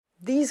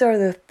These are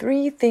the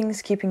 3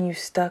 things keeping you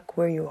stuck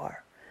where you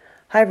are.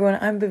 Hi everyone,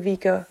 I'm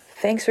Bhavika.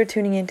 Thanks for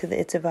tuning in to the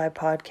It's a Vibe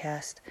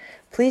podcast.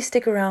 Please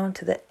stick around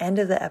to the end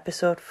of the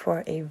episode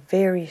for a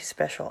very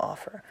special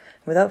offer.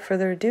 Without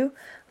further ado,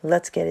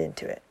 let's get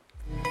into it.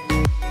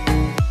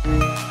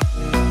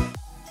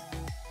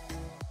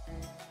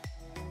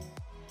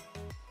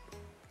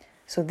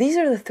 So these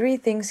are the 3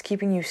 things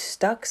keeping you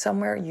stuck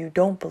somewhere you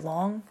don't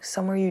belong,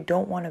 somewhere you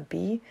don't want to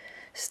be,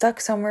 stuck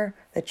somewhere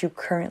that you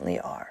currently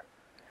are.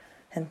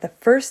 And the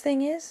first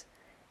thing is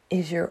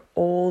your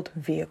old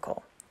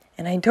vehicle.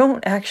 And I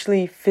don't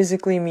actually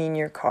physically mean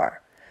your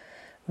car.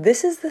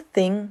 This is the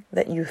thing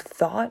that you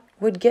thought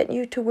would get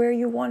you to where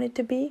you wanted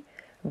to be,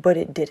 but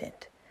it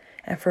didn't.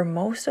 And for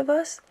most of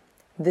us,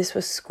 this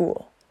was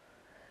school.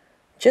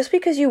 Just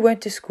because you went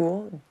to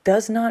school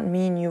does not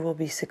mean you will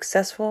be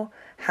successful,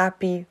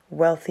 happy,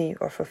 wealthy,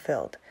 or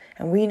fulfilled.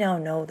 And we now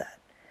know that.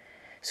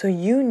 So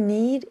you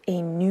need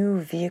a new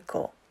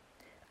vehicle,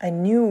 a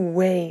new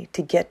way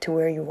to get to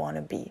where you want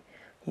to be.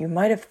 You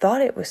might have thought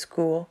it was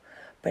school,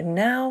 but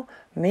now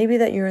maybe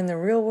that you're in the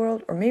real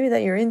world, or maybe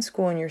that you're in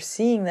school and you're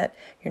seeing that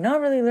you're not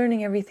really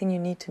learning everything you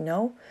need to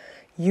know,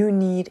 you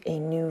need a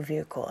new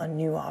vehicle, a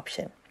new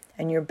option.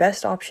 And your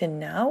best option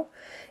now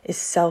is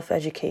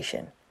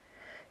self-education.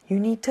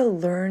 You need to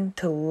learn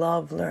to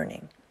love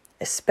learning,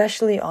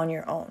 especially on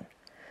your own.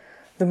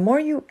 The more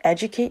you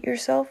educate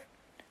yourself,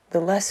 the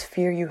less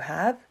fear you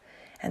have,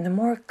 and the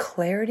more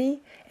clarity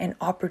and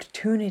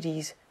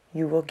opportunities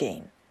you will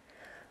gain.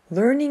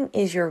 Learning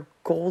is your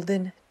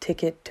golden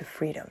ticket to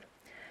freedom.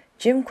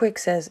 Jim Kwik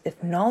says,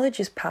 if knowledge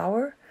is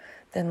power,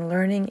 then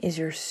learning is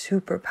your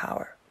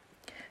superpower.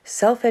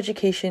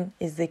 Self-education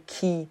is the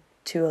key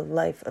to a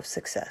life of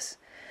success.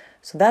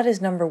 So that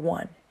is number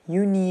 1.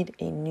 You need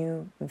a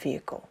new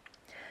vehicle.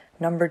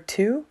 Number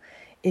 2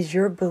 is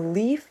your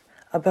belief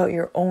about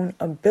your own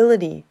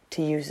ability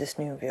to use this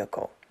new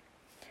vehicle.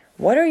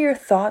 What are your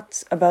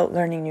thoughts about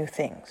learning new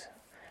things?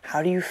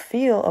 How do you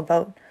feel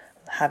about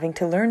having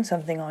to learn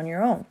something on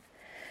your own?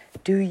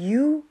 Do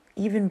you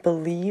even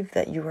believe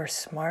that you are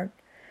smart?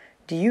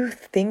 Do you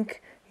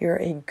think you're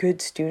a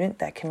good student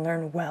that can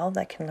learn well,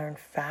 that can learn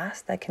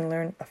fast, that can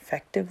learn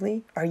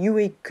effectively? Are you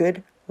a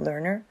good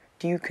learner?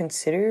 Do you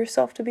consider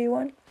yourself to be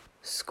one?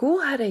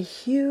 School had a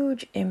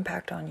huge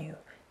impact on you.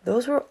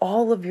 Those were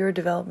all of your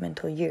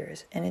developmental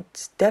years, and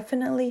it's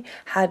definitely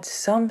had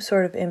some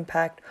sort of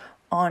impact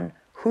on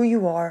who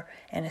you are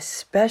and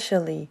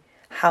especially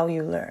how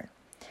you learn.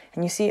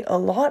 And you see, a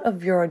lot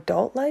of your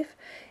adult life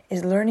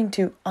is learning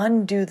to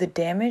undo the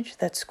damage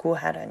that school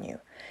had on you.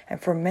 And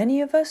for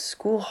many of us,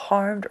 school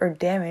harmed or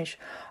damaged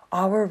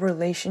our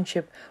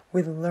relationship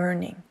with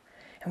learning.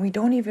 And we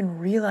don't even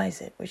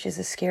realize it, which is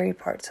the scary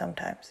part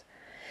sometimes.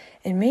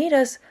 It made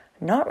us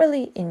not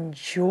really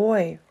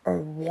enjoy or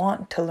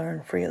want to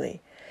learn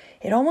freely.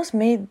 It almost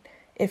made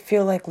it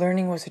feel like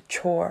learning was a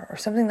chore or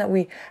something that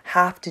we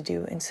have to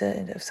do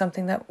instead of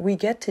something that we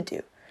get to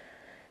do.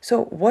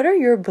 So what are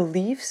your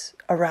beliefs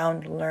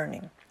around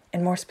learning?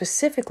 And more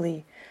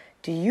specifically,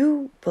 do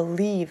you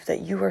believe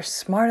that you are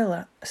smart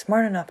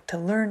enough to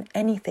learn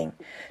anything,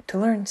 to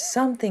learn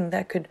something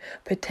that could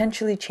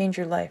potentially change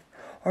your life,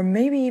 or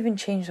maybe even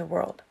change the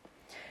world?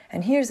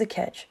 And here's the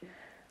catch.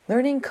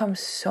 Learning comes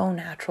so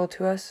natural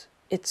to us.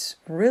 It's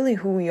really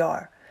who we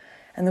are.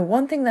 And the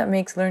one thing that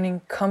makes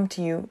learning come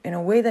to you in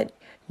a way that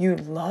you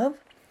love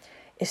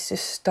is to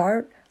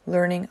start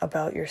learning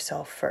about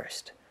yourself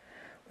first.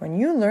 When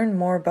you learn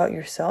more about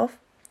yourself,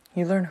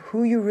 you learn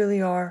who you really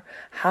are,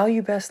 how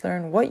you best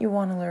learn, what you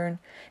want to learn,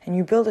 and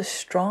you build a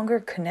stronger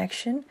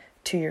connection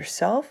to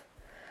yourself.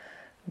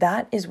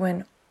 That is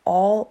when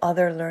all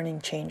other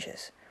learning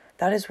changes.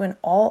 That is when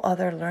all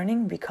other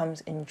learning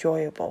becomes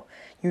enjoyable.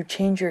 You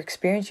change your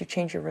experience, you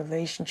change your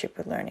relationship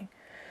with learning.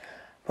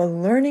 But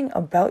learning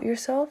about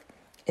yourself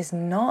is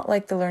not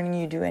like the learning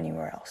you do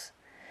anywhere else.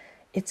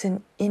 It's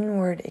an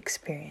inward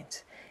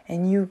experience,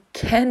 and you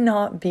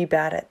cannot be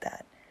bad at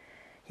that.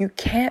 You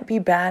can't be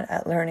bad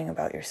at learning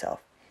about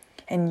yourself.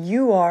 And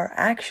you are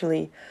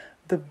actually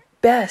the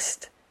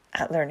best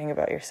at learning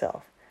about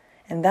yourself.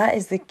 And that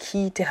is the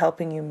key to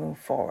helping you move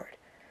forward.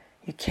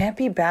 You can't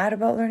be bad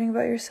about learning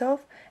about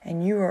yourself,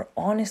 and you are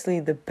honestly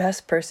the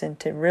best person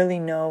to really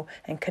know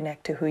and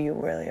connect to who you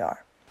really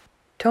are.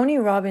 Tony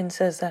Robbins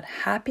says that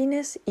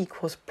happiness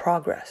equals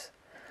progress.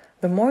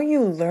 The more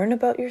you learn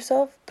about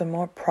yourself, the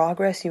more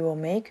progress you will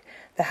make,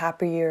 the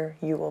happier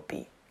you will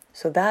be.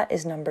 So that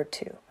is number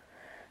 2.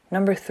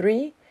 Number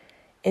 3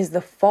 is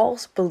the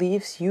false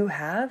beliefs you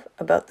have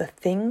about the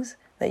things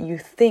that you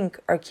think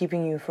are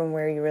keeping you from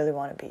where you really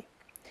want to be.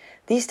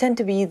 These tend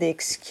to be the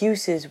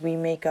excuses we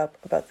make up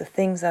about the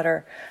things that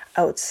are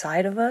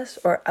outside of us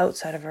or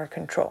outside of our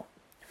control.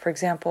 For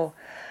example,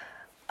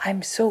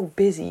 I'm so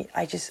busy,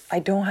 I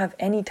don't have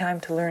any time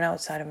to learn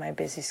outside of my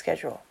busy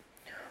schedule.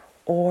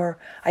 Or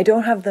I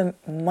don't have the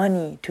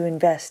money to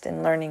invest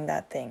in learning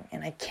that thing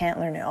and I can't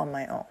learn it on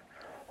my own.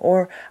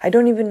 Or I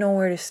don't even know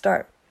where to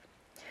start.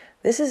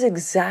 This is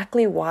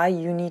exactly why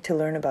you need to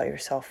learn about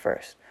yourself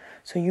first.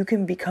 So you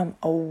can become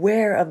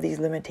aware of these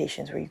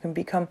limitations, where you can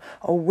become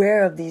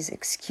aware of these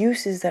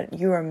excuses that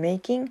you are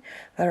making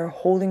that are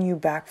holding you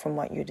back from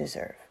what you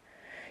deserve.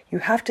 You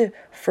have to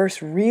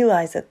first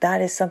realize that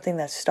that is something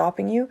that's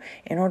stopping you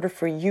in order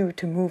for you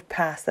to move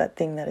past that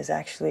thing that is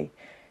actually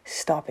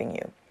stopping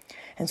you.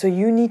 And so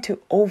you need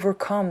to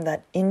overcome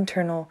that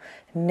internal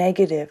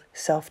negative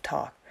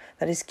self-talk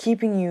that is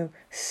keeping you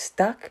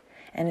stuck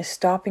and is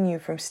stopping you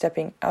from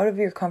stepping out of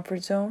your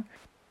comfort zone.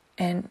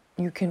 And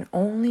you can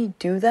only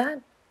do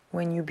that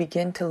when you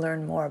begin to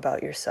learn more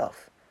about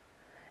yourself.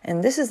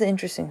 And this is the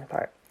interesting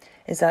part,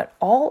 is that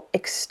all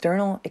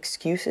external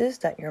excuses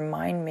that your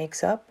mind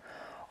makes up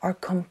are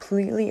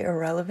completely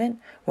irrelevant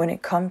when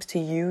it comes to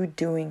you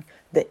doing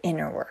the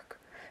inner work.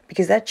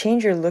 Because that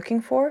change you're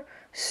looking for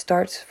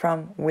starts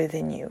from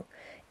within you.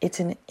 It's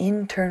an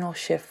internal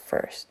shift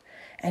first.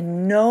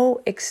 And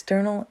no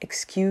external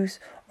excuse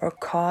or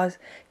cause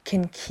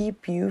can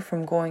keep you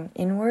from going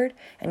inward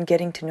and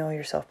getting to know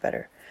yourself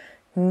better.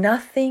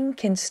 Nothing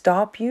can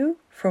stop you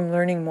from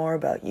learning more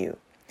about you.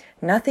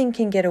 Nothing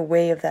can get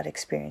away of that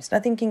experience.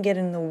 Nothing can get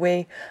in the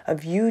way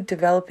of you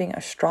developing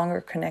a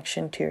stronger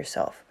connection to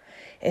yourself.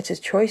 It's a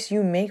choice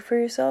you make for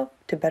yourself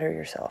to better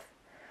yourself.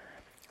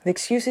 The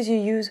excuses you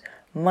use,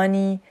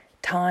 money,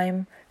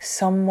 time,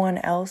 someone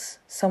else,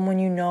 someone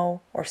you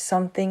know, or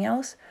something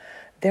else,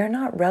 they're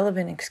not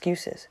relevant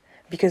excuses,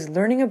 because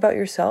learning about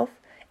yourself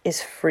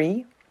is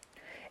free.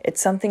 It's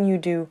something you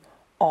do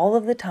all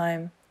of the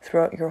time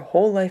throughout your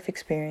whole life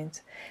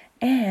experience,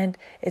 and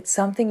it's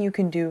something you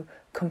can do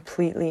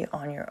completely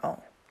on your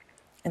own.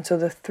 And so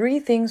the three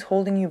things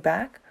holding you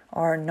back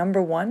are,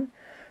 number one,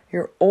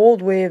 your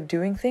old way of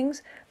doing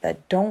things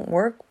that don't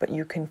work but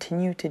you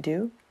continue to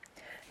do.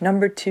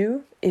 Number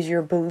two is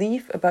your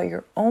belief about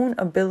your own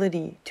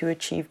ability to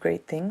achieve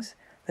great things,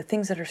 the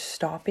things that are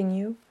stopping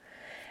you.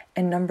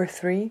 And number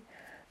three,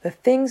 the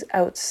things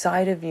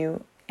outside of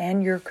you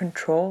and your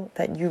control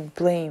that you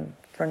blame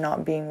for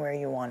not being where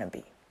you want to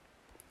be.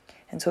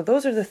 And so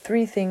those are the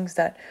three things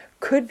that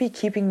could be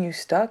keeping you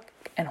stuck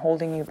and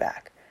holding you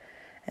back.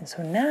 And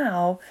so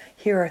now,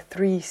 here are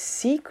 3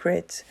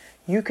 secrets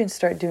you can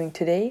start doing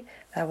today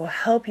that will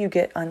help you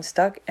get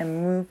unstuck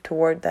and move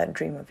toward that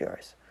dream of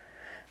yours.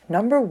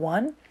 Number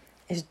 1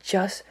 is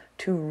just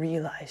to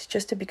realize,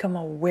 just to become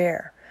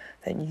aware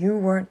that you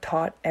weren't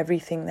taught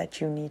everything that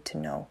you need to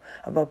know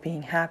about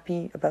being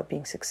happy, about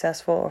being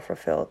successful or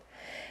fulfilled,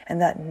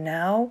 and that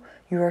now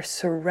you are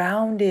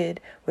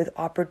surrounded with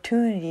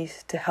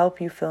opportunities to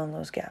help you fill in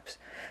those gaps,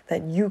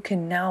 that you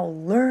can now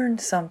learn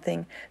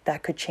something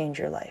that could change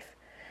your life.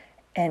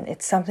 And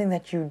it's something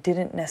that you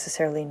didn't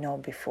necessarily know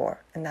before,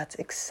 and that's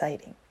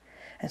exciting.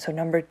 And so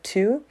number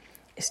 2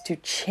 is to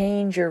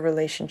change your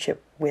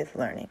relationship with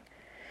learning.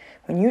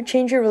 When you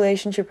change your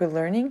relationship with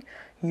learning,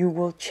 you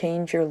will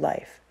change your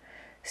life.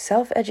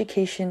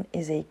 Self-education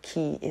is a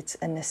key. It's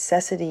a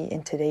necessity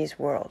in today's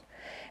world.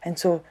 And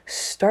so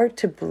start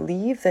to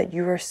believe that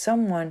you are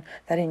someone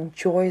that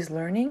enjoys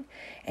learning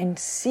and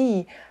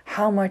see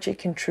how much it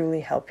can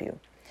truly help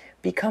you.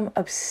 Become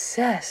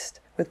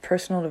obsessed with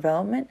personal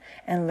development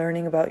and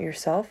learning about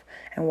yourself,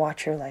 and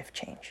watch your life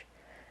change.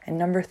 And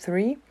number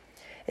 3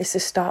 is to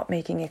stop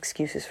making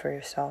excuses for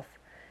yourself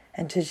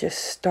and to just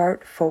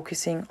start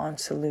focusing on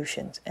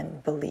solutions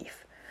and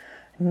belief.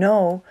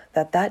 Know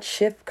that that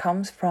shift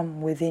comes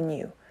from within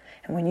you.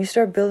 And when you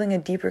start building a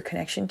deeper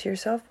connection to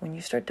yourself, when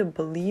you start to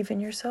believe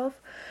in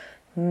yourself,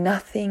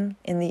 nothing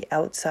in the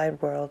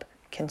outside world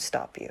can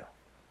stop you.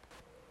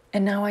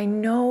 And now I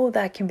know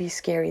that can be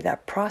scary.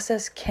 That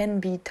process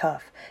can be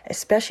tough,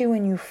 especially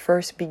when you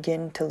first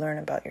begin to learn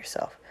about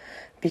yourself,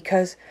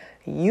 because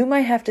you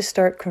might have to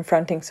start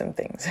confronting some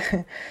things,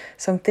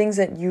 some things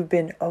that you've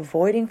been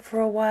avoiding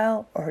for a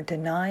while or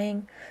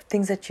denying,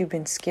 things that you've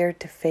been scared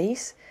to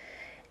face.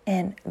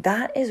 And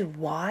that is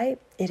why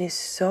it is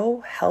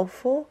so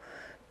helpful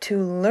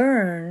to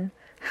learn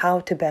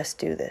how to best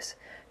do this.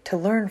 To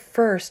learn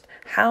first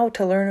how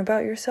to learn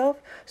about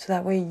yourself, so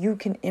that way you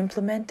can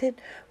implement it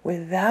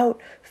without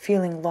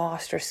feeling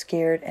lost or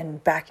scared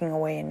and backing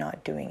away and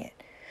not doing it.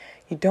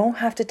 You don't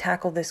have to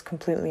tackle this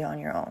completely on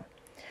your own.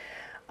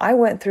 I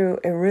went through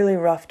a really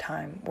rough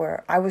time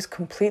where I was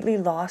completely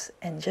lost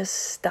and just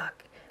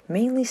stuck,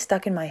 mainly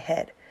stuck in my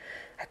head.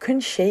 I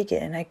couldn't shake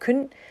it, and I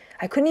couldn't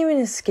even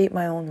escape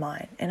my own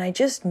mind, and I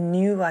just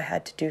knew I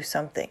had to do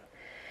something.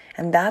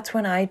 And that's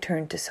when I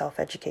turned to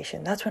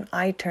self-education. That's when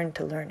I turned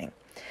to learning.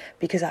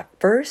 Because at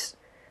first,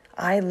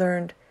 I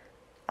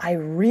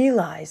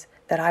realized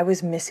that I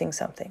was missing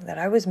something, that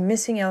I was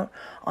missing out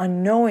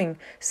on knowing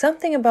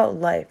something about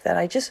life that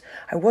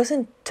I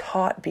wasn't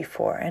taught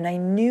before. And I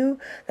knew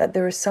that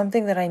there was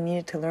something that I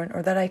needed to learn,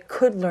 or that I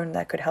could learn,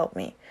 that could help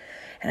me.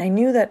 And I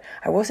knew that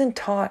I wasn't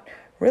taught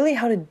really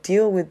how to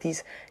deal with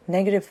these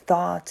negative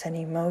thoughts and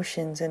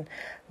emotions. And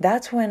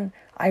that's when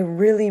I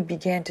really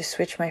began to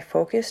switch my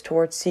focus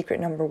towards secret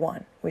number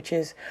 1, which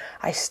is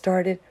I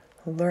started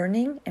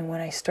learning. And when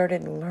I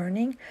started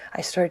learning, I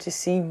started to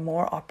see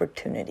more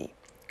opportunity,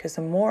 because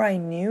the more I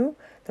knew,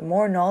 the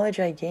more knowledge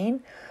I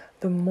gained,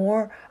 the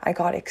more I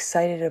got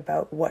excited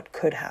about what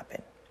could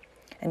happen.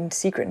 And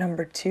secret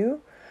number 2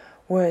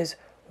 was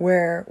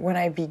when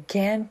I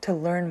began to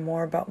learn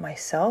more about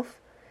myself,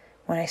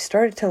 when I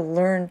started to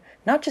learn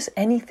not just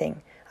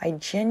anything, I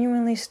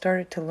genuinely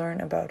started to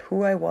learn about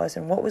who I was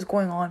and what was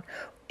going on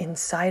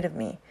inside of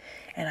me.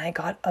 And I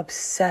got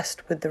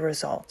obsessed with the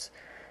results.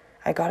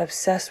 I got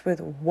obsessed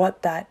with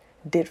what that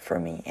did for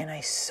me. And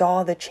I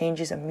saw the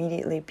changes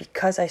immediately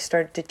because I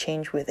started to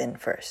change within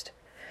first.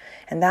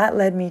 And that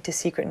led me to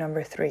secret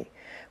number 3,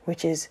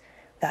 which is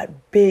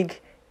that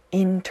big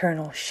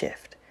internal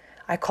shift.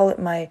 I call it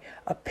my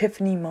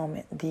epiphany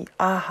moment, the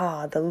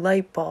aha, the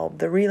light bulb,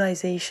 the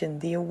realization,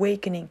 the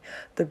awakening,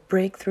 the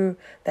breakthrough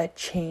that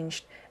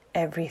changed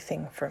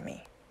everything for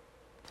me.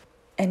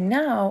 And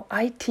now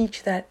I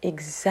teach that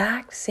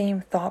exact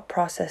same thought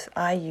process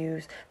I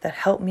use that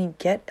helped me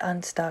get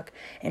unstuck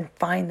and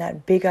find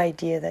that big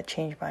idea that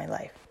changed my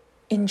life.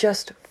 In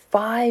just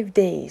 5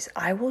 days,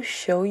 I will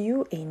show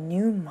you a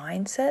new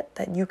mindset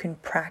that you can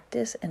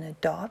practice and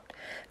adopt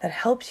that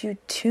helps you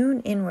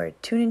tune inward,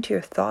 tune into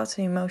your thoughts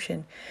and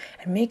emotion,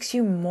 and makes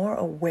you more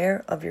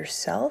aware of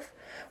yourself,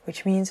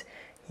 which means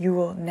you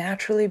will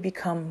naturally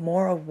become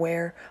more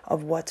aware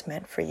of what's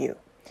meant for you.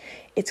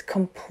 It's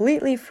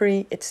completely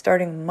free. It's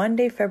starting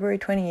Monday, February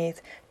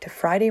 28th to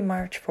Friday,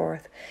 March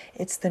 4th.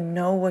 It's the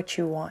Know What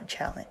You Want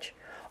challenge.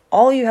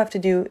 All you have to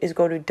do is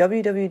go to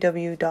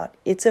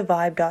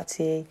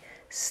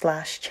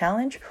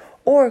www.itsavibe.ca/challenge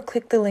or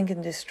click the link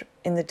in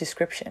the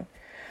description.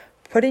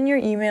 Put in your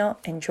email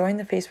and join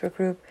the Facebook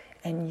group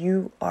and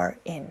you are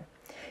in.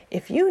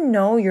 If you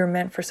know you're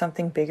meant for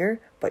something bigger,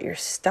 but you're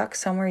stuck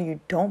somewhere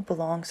you don't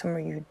belong, somewhere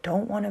you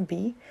don't want to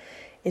be,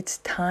 it's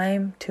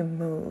time to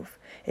move.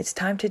 It's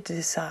time to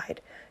decide.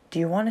 Do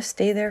you want to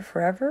stay there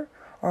forever?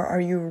 Or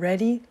are you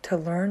ready to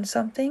learn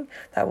something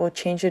that will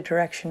change the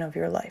direction of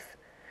your life?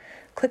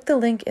 Click the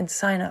link and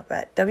sign up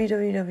at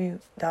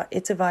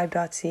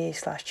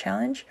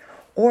www.itsavibe.ca/challenge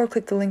or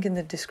click the link in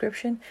the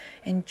description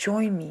and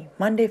join me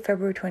Monday,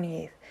 February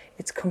 28th.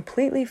 It's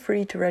completely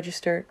free to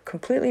register,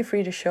 completely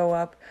free to show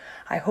up.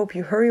 I hope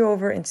you hurry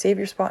over and save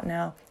your spot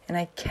now, and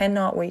I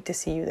cannot wait to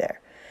see you there.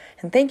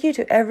 And thank you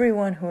to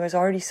everyone who has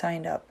already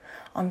signed up.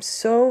 I'm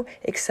so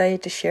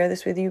excited to share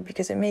this with you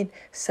because it made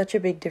such a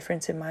big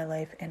difference in my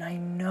life, and I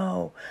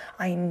know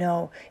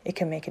it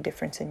can make a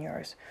difference in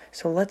yours.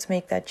 So let's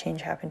make that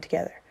change happen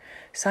together.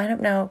 Sign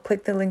up now,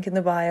 click the link in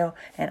the bio,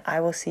 and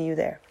I will see you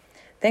there.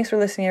 Thanks for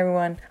listening,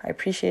 everyone. I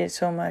appreciate it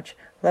so much.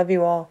 Love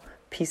you all.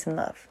 Peace and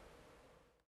love.